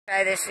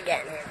Try this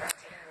again.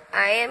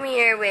 I am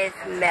here with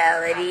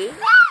Melody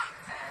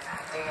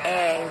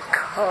and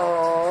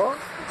Cole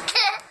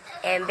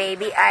and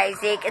baby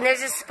Isaac. And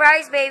there's a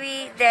surprise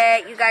baby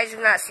that you guys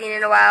have not seen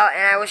in a while,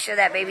 and I will show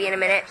that baby in a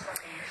minute.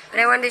 But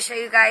I wanted to show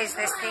you guys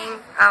this thing.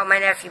 Oh, my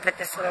nephew put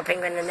this little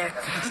penguin in there.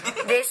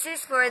 This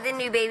is for the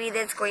new baby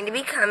that's going to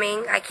be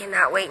coming. I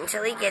cannot wait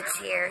until he gets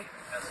here.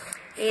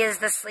 He is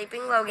the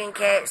Sleeping Logan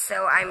kit,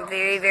 so I'm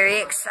very, very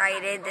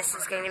excited. This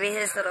is going to be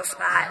his little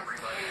spot.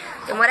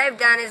 And what I've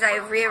done is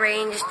I've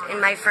rearranged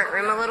in my front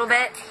room a little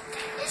bit.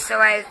 So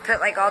I've put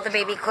like all the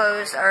baby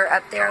clothes are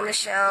up there on the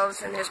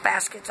shelves, and there's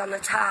baskets on the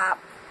top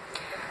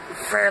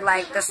for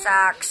like the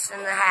socks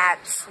and the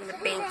hats and the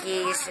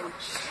binkies. And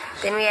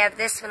then we have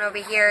this one over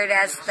here. It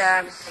has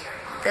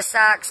the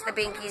socks, the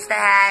binkies, the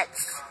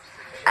hats,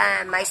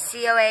 my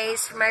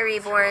COAs for my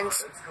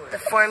Reborns, the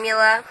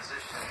formula.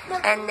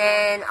 And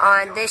then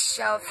on this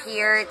shelf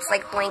here, it's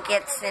like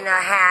blankets and a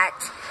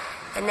hat.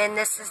 And then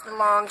this is the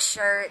long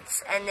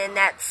shirts. And then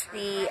that's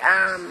the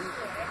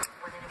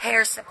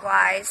hair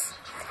supplies.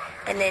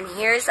 And then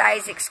here's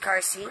Isaac's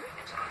car seat.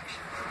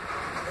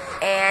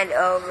 And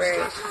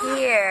over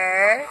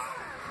here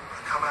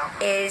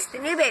is the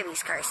new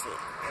baby's car seat.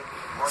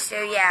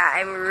 So yeah,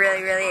 I'm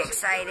really, really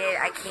excited.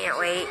 I can't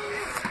wait.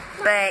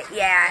 But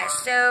yeah,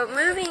 so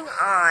moving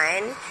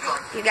on,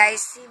 you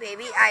guys see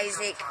baby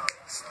Isaac.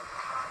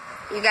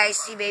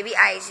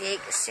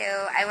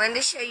 So I wanted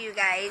to show you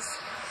guys.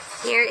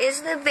 Here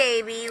is the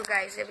baby you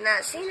guys have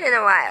not seen in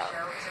a while.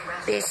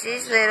 This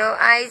is little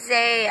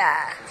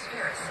Isaiah.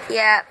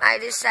 Yeah, I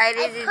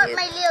decided to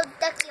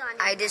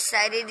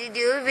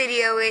do a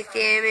video with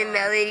him, and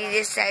Melody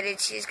decided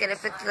she's gonna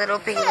put the little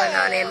penguin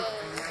on him.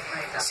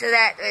 So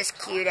that was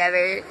cute of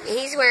her.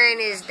 He's wearing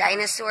his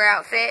dinosaur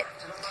outfit.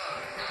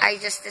 I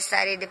just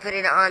decided to put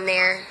it on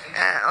there,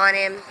 on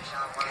him,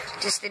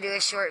 just to do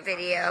a short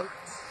video.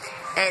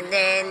 And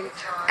then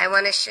I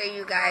want to show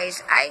you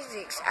guys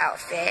Isaac's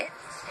outfit.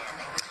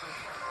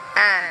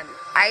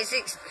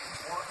 Isaac's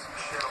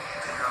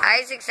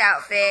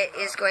outfit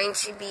is going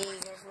to be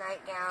his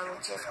nightgown,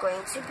 which is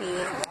going to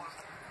be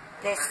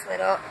this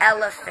little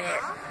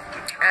elephant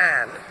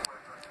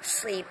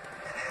sleep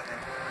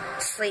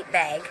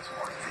bag.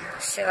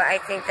 So I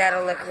think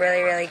that'll look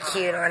really, really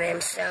cute on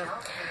him. So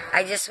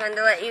I just wanted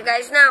to let you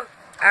guys know.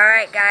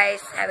 Alright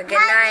guys, have a good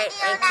night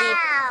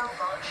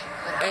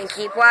and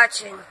keep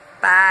watching.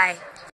 Bye.